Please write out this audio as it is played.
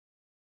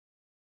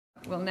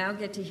We'll now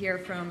get to hear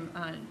from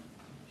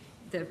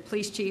the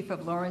Police Chief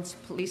of Lawrence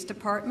Police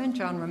Department,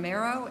 John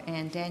Romero,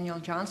 and Daniel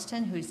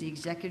Johnston, who's the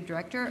Executive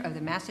Director of the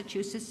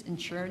Massachusetts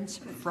Insurance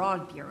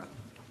Fraud Bureau.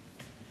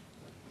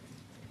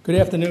 Good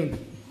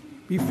afternoon.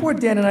 Before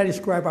Dan and I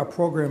describe our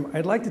program,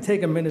 I'd like to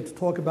take a minute to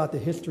talk about the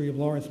history of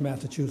Lawrence,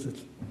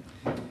 Massachusetts.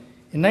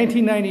 In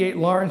 1998,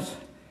 Lawrence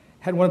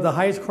had one of the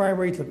highest crime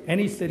rates of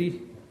any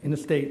city in the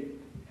state.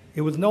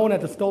 It was known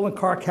as the stolen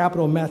car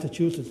capital of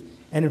Massachusetts,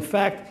 and in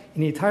fact,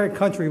 in the entire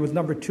country, it was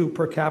number 2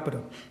 per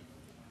capita.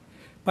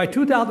 By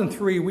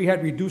 2003, we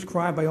had reduced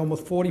crime by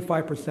almost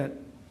 45%.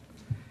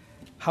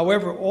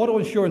 However, auto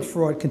insurance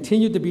fraud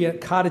continued to be a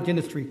cottage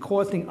industry,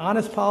 costing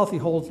honest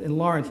policyholders in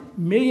Lawrence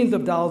millions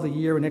of dollars a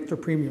year in extra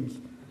premiums.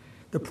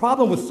 The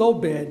problem was so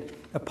bad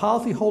that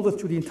policyholders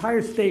through the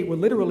entire state were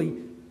literally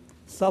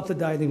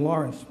subsidizing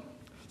Lawrence.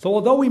 So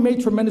although we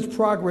made tremendous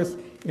progress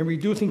in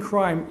reducing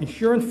crime,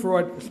 insurance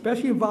fraud,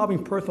 especially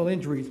involving personal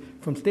injuries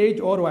from staged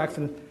auto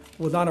accidents,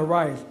 was on a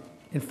rise.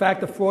 In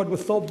fact, the fraud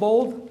was so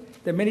bold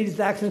that many of these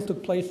accidents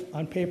took place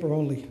on paper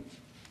only.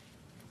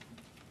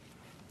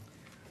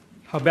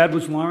 How bad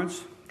was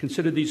Lawrence?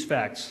 Consider these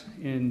facts.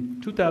 In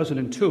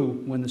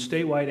 2002, when the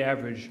statewide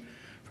average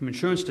from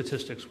insurance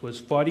statistics was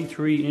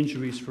 43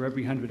 injuries for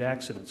every 100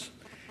 accidents,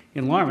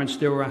 in Lawrence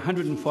there were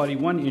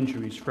 141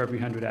 injuries for every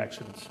 100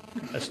 accidents,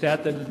 a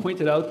stat that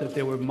pointed out that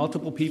there were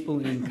multiple people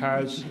in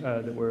cars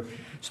that were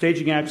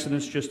staging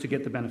accidents just to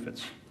get the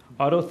benefits.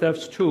 Auto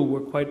thefts, too,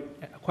 were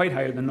quite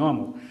higher than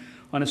normal.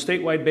 On a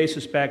statewide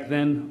basis back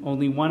then,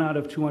 only 1 out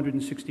of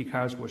 260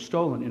 cars were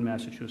stolen in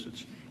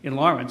Massachusetts. In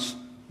Lawrence,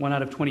 1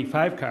 out of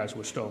 25 cars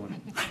were stolen.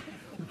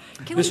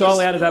 Can this we all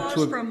just added up to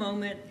pause for a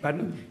moment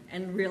Pardon?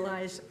 and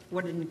realize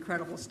what an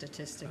incredible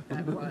statistic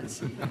that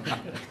was?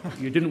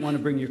 You didn't want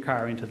to bring your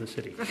car into the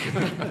city.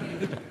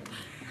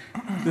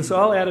 This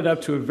all added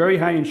up to a very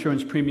high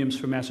insurance premiums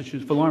for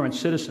Massachusetts, for Lawrence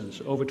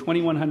citizens, over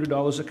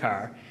 $2,100 a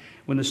car,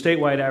 when the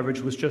statewide average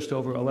was just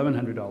over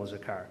 $1,100 a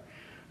car.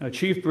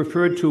 Chief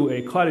referred to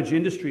a cottage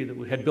industry that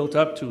had built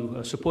up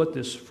to support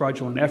this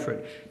fraudulent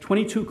effort.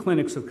 22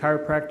 clinics of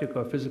chiropractic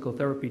or physical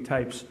therapy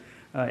types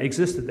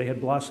existed. They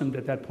had blossomed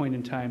at that point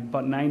in time,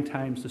 about 9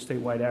 times the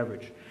statewide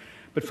average.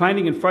 But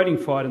finding and fighting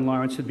fraud in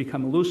Lawrence had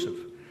become elusive.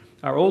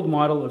 Our old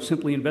model of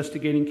simply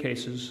investigating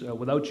cases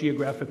without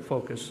geographic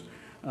focus,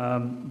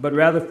 but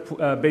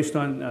rather based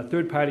on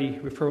third-party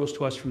referrals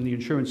to us from the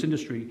insurance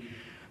industry,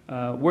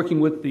 working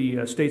with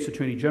the state's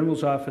Attorney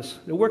General's office.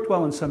 It worked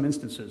well in some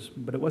instances,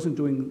 but it wasn't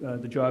doing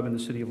the job in the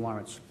city of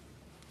Lawrence.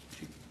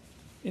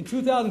 In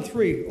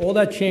 2003, all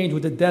that changed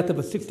with the death of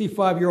a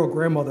 65-year-old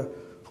grandmother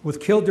who was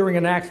killed during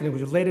an accident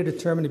which was later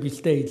determined to be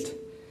staged.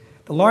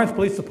 The Lawrence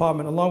Police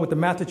Department, along with the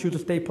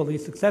Massachusetts State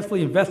Police,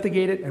 successfully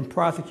investigated and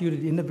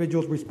prosecuted the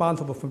individuals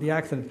responsible for the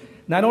accident,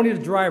 not only the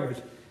drivers,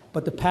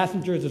 but the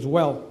passengers as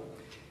well.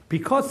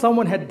 Because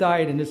someone had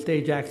died in this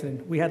stage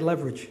accident, we had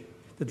leverage.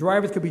 The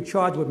drivers could be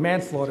charged with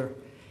manslaughter,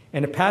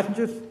 and the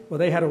passengers, well,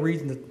 they had a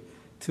reason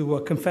to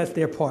confess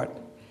their part.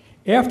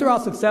 After our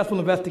successful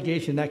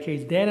investigation in that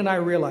case, Dan and I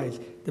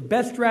realized the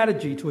best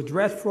strategy to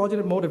address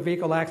fraudulent motor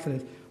vehicle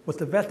accidents was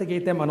to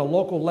investigate them on a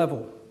local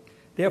level.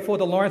 Therefore,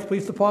 the Lawrence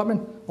Police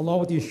Department, along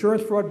with the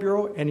Insurance Fraud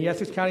Bureau and the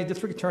Essex County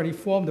District Attorney,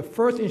 formed the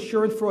first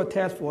insurance fraud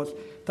task force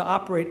to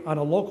operate on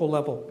a local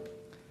level.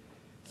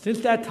 Since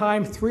that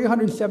time,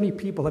 370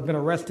 people have been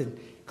arrested,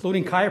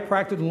 including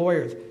chiropractors and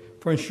lawyers,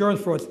 for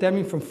insurance fraud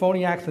stemming from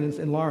phony accidents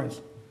in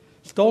Lawrence.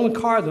 Stolen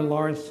cars in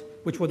Lawrence,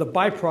 which were the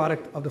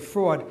byproduct of the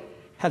fraud,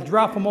 has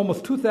dropped from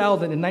almost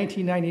 2,000 in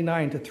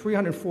 1999 to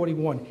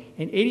 341,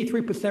 an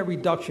 83%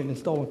 reduction in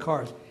stolen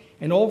cars.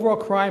 And overall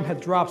crime has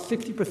dropped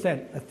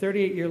 60%, a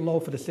 38-year low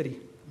for the city.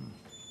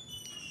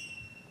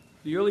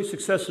 The early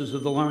successes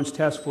of the Lawrence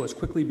Task Force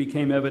quickly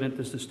became evident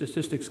as the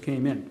statistics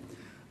came in.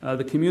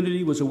 The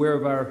community was aware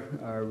of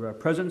our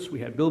presence.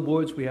 We had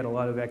billboards. We had a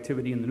lot of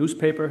activity in the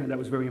newspaper, and that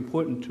was very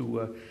important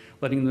to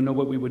letting them know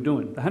what we were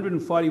doing. The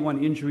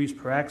 141 injuries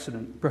per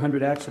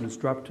 100 accidents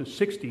dropped to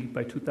 60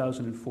 by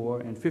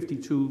 2004 and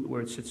 52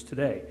 where it sits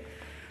today.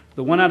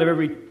 The 1 out of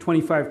every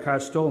 25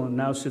 cars stolen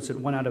now sits at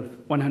 1 out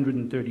of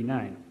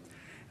 139.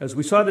 As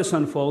we saw this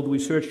unfold, we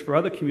searched for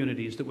other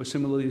communities that were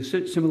similarly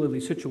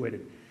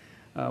situated.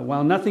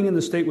 While nothing in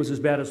the state was as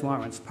bad as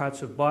Lawrence,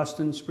 parts of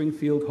Boston,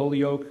 Springfield,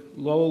 Holyoke,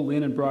 Lowell,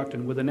 Lynn, and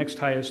Brockton were the next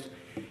highest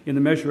in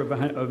the measure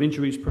of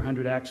injuries per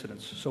 100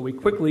 accidents. So we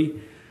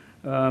quickly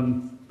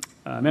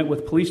met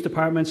with police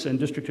departments and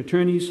district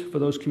attorneys for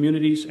those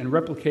communities and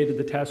replicated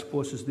the task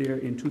forces there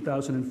in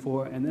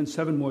 2004 and then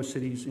 7 more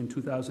cities in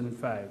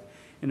 2005.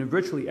 And in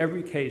virtually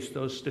every case,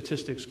 those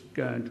statistics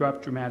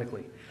dropped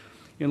dramatically.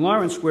 In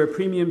Lawrence, where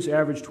premiums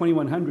averaged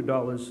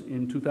 $2,100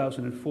 in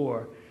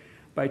 2004,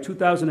 by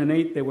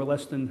 2008, they were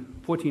less than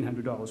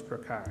 $1,400 per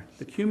car.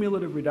 The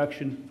cumulative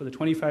reduction for the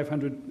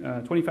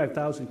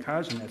 25,000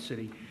 cars in that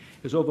city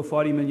is over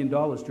 $40 million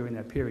during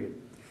that period.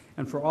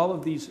 And for all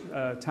of these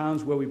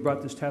towns where we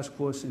brought this task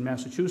force in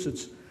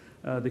Massachusetts,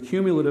 the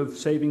cumulative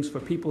savings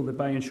for people that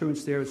buy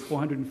insurance there is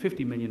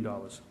 $450 million.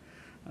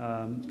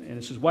 And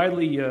this is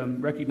widely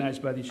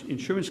recognized by the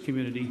insurance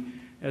community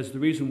as the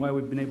reason why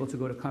we've been able to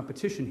go to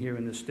competition here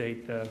in the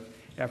state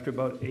after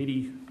about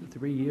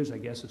 83 years, I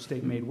guess, of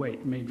state-made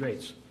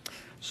rates.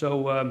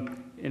 So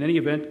in any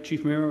event,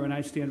 Chief Romero and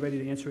I stand ready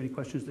to answer any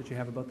questions that you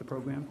have about the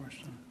program.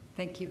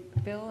 Thank you.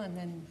 Bill, and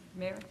then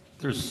Mayor?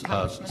 There's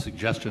a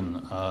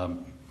suggestion,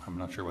 I'm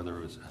not sure whether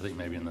it was, I think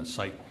maybe in the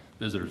site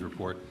visitors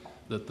report,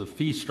 that the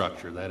fee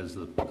structure, that is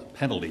the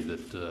penalty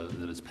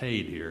that is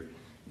paid here,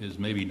 is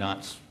maybe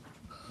not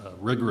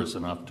rigorous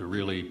enough to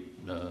really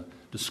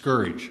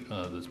discourage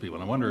those people.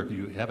 And I wonder if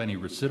you have any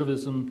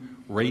recidivism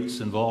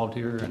rates involved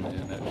here, and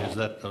is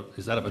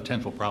that a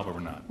potential problem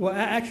or not? Well,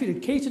 actually,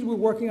 the cases we're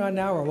working on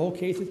now are old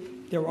cases.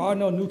 There are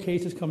no new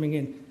cases coming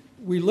in.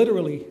 We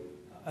literally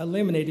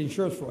eliminate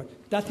insurance fraud.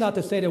 That's not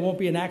to say there won't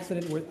be an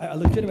accident, a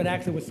legitimate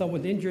accident where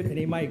someone's injured and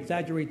they might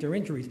exaggerate their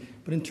injuries.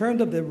 But in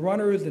terms of the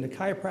runners and the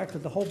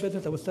chiropractors, the whole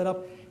business that was set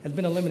up has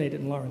been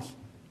eliminated in Lawrence.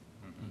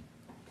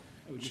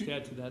 I would just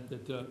add to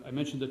that I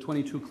mentioned the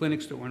 22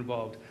 clinics that were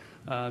involved,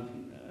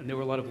 and there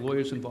were a lot of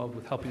lawyers involved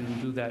with helping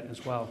them do that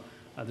as well.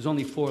 There's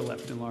only 4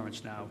 left in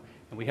Lawrence now,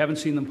 and we haven't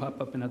seen them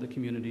pop up in other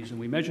communities, and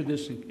we measured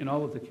this in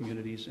all of the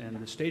communities, and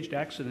the staged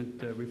accident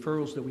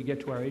referrals that we get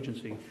to our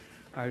agency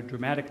are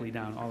dramatically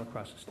down all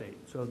across the state.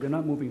 So they're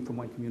not moving from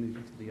one community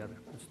to the other.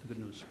 That's the good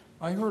news.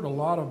 I heard a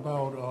lot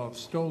about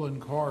stolen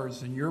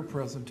cars in your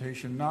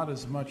presentation, not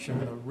as much in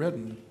the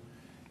written,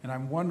 and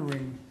I'm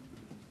wondering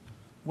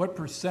what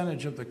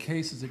percentage of the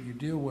cases that you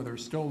deal with are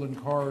stolen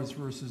cars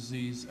versus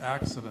these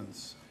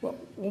accidents? Well,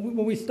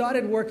 when we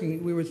started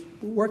working, we were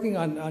working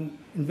on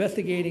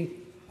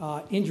investigating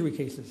injury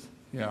cases.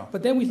 Yeah.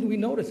 But then we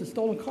noticed the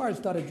stolen cars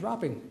started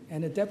dropping,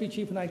 and the deputy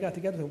chief and I got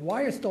together and said,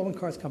 why are stolen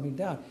cars coming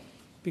down?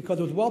 Because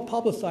it was well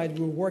publicized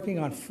we were working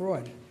on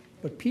fraud,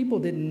 but people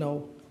didn't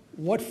know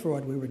what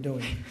fraud we were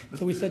doing.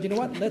 So we said, you know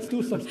what, let's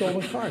do some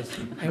stolen cars.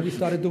 And we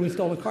started doing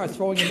stolen cars,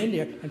 throwing them in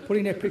there and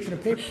putting their picture in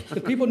the paper.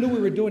 Because people knew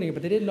we were doing it,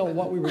 but they didn't know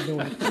what we were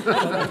doing. So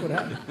that's what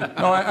happened.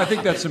 No, I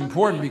think that's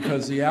important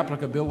because the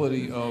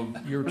applicability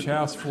of your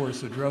task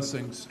force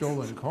addressing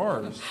stolen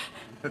cars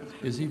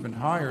is even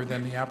higher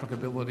than the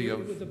applicability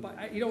of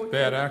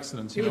bad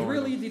accidents, it was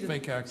really easy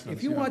fake accidents.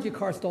 If you want your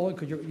car stolen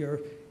because you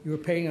were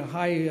paying a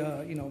high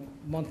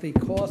monthly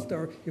cost,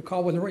 or your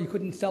car wasn't right, you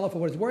couldn't sell it for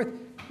what it's worth,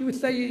 you would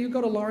say you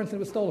go to Lawrence and it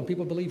was stolen.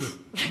 People believe you.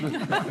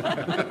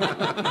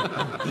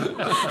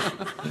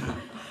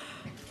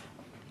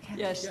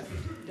 Yes,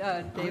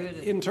 David.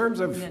 In terms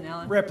of and then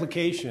Alan.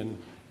 replication,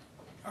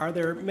 are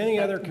there many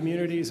other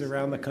communities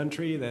around the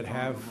country that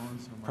have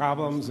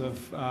problems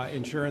of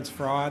insurance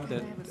fraud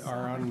that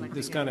are on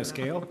this kind of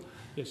scale?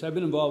 Yes, I've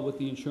been involved with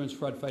the insurance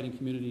fraud fighting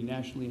community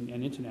nationally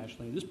and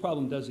internationally. This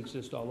problem does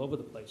exist all over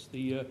the place.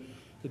 The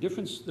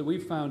difference that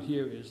we've found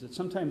here is that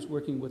sometimes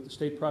working with the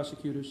state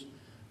prosecutors,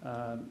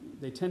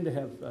 they tend to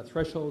have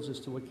thresholds as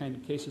to what kind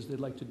of cases they'd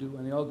like to do,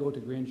 and they all go to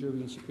grand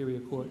jury and superior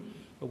court.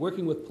 But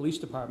working with police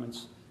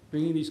departments,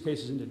 bringing these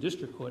cases into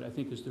district court, I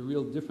think is the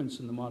real difference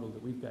in the model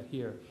that we've got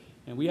here.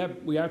 And we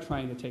are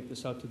trying to take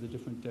this out to the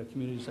different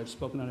communities. I've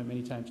spoken on it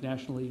many times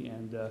nationally,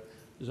 and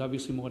there's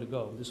obviously more to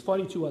go. There's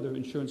 42 other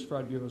insurance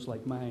fraud bureaus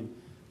like mine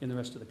in the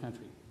rest of the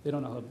country. They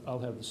don't all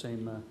have the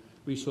same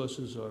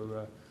resources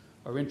or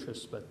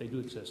interests, but they do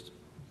exist.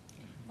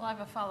 Well, I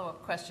have a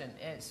follow-up question.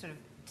 Sort of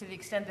to the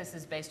extent this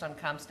is based on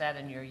CompStat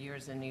and your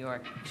years in New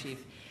York,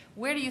 Chief,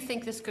 where do you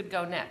think this could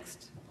go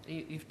next?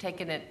 You've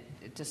taken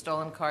it to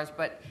stolen cars,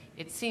 but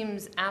it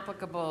seems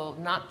applicable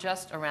not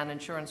just around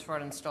insurance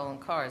fraud and stolen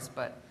cars,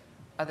 but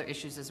other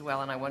issues as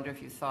well, and I wonder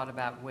if you thought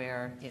about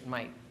where it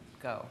might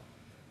go.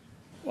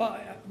 Well,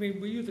 I mean,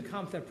 we use the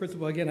CompStat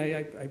principle. Again,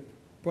 I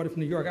brought it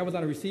from New York. I was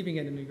on the receiving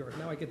end in New York.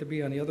 Now I get to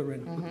be on the other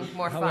end. Mm-hmm.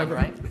 More However,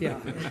 fun, right? Yeah.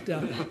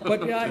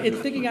 But it's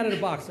thinking out of the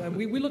box.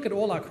 We look at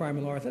all our crime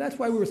in Lawrence, and that's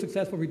why we were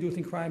successful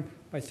reducing crime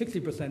by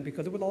 60%,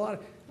 because it was a lot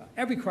of,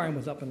 every crime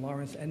was up in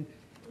Lawrence, and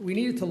we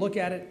needed to look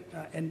at it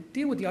and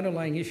deal with the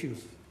underlying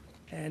issues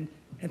and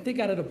think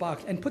out of the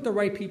box and put the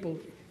right people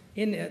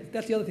in there.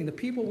 That's the other thing. The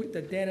people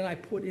that Dan and I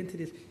put into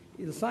these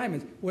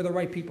assignments were the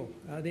right people.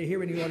 They're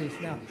here in the audience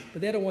now,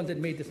 but they're the ones that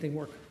made this thing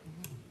work.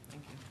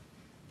 Thank you.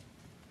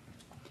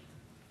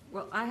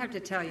 Well, I have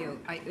to tell you,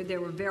 there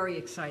were very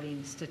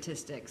exciting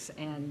statistics,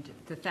 and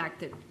the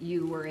fact that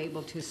you were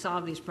able to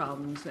solve these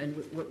problems, and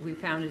what we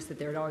found is that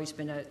there had always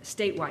been a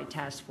statewide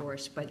task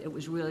force, but it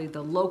was really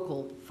the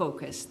local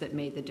focus that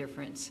made the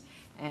difference.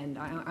 And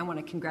I want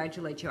to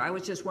congratulate you. I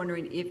was just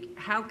wondering,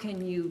 how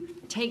can you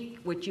take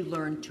what you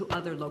learned to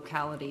other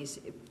localities?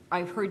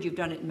 I've heard you've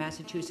done it in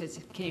Massachusetts.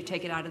 Can you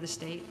take it out of the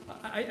state?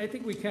 I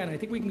think we can. I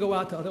think we can go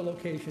out to other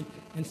locations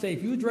and say,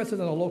 if you address it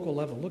on a local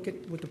level, look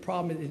at what the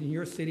problem is in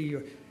your city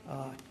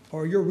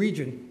or your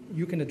region,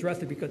 you can address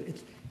it, because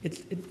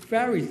it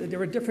varies.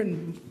 There are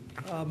different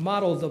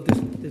models of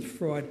this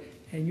fraud,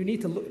 and you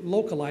need to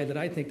localize it,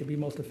 I think, to be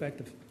most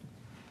effective.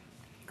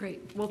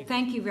 Great. Well,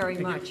 thank you very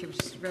much. It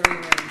was very, very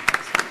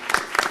impressive.